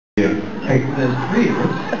Hey, there's three of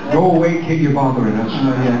us. Go away, kid, you're bothering us.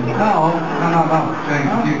 No. James,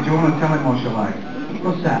 do you want to tell him what you like?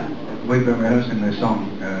 What's that? We've been rehearsing this song.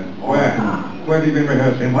 Where? Where have you been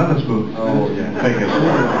rehearsing? In Weatherspoon. Oh, yeah. Take us.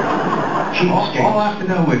 All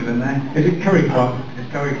afternoon we've been there. Is it curry club? It's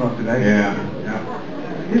curry club today. Yeah.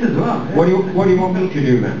 It as well. What do you want me to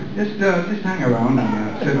do then? Just hang around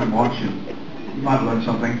and sit and watch, and you might learn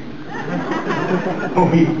something.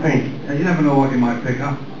 What do you think? You never know what you might pick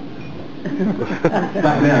up.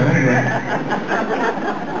 Back there, anyway.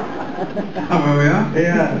 Oh, where we are?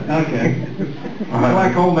 Yeah. Okay. I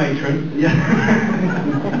like old matron. Yeah.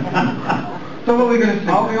 So what are we going to sing?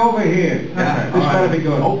 I'll be over here. Yeah. This better be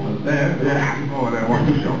good. Oh, there. Yeah. Oh, there. Watch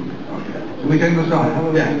the show. Okay. So we sing the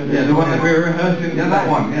song. Yeah. The one that we were rehearsing. Yeah, that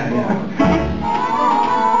one. Yeah.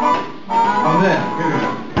 Oh, there. Here we go.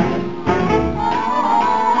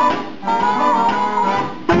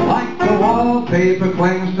 Like the wallpaper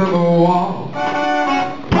clings to the wall,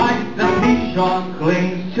 like the seashore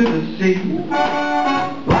clings to the sea,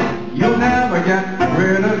 like you'll never get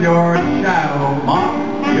rid of your shadow, Mom.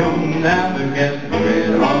 You'll never get rid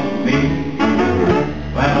of me.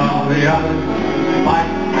 When all the others fight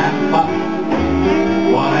and fuss,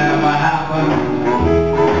 whatever happens,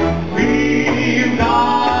 we've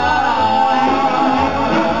got.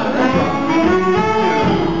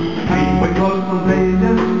 We're close to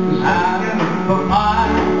pages and the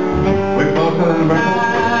pie. We're closer than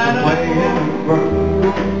birds playing birds.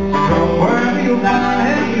 So wherever you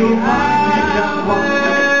find, you'll find me just one.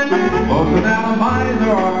 Closer than a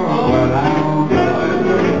miser or without.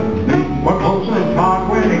 We're closer than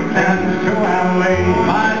Parkway extends to L.A.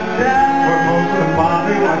 My dad. We're closer than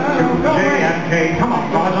Bobby went to J&K. Come on,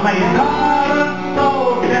 fellas, amazing. Not a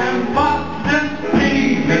soul can fuss and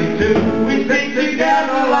leave me too. We stick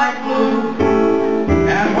together like glue.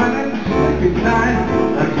 And when it's sleepy time,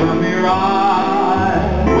 that's when we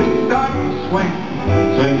ride. We start to swing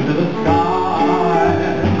to the sky.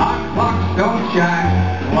 Our clocks don't shine.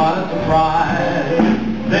 What a surprise.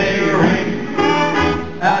 They ring,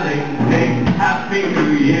 ding, Happy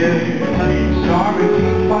New Year. Sorry,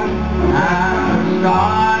 keep fun and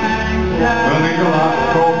starting. When we go out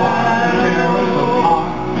so far and tear us apart,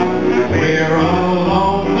 we're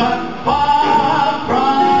alone but far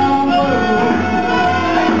from blue.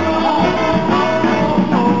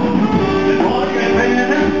 The boys get ready,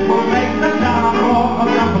 we'll make the town roar.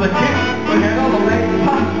 Come for the kick, forget all the late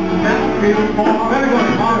fun. Now feel for very good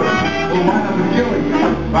tomorrow. We'll wind up in Chile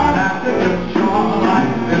right after the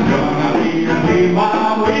shoreline. It's gonna be a day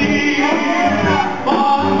while we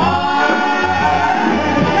for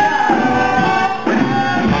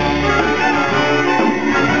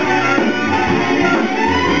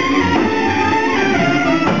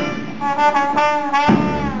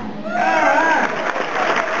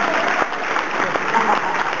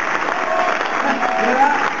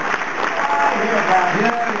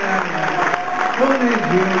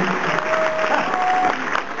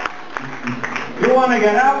You want to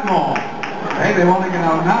get out more? Hey, they want to get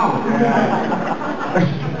out now.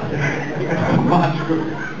 Much good.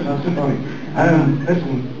 That's funny.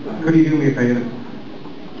 Listen, could you do me a favor?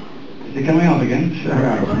 Is it coming out again? All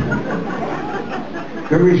right.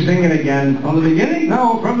 Could we sing it again? From the beginning?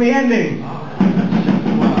 No, from the ending.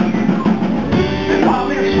 I'll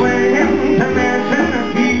be swinging to mention a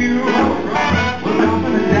hero. We're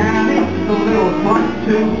jumping and dancing, the little fun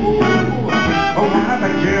too. Oh, whatever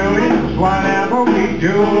Julius, whatever we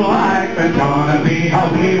do, life is gonna be a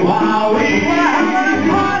wee wow wee.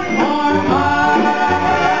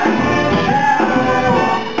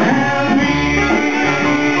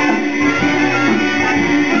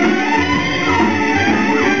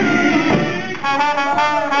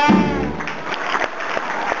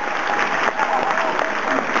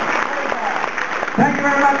 Thank you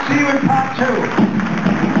very much. See you in part 2.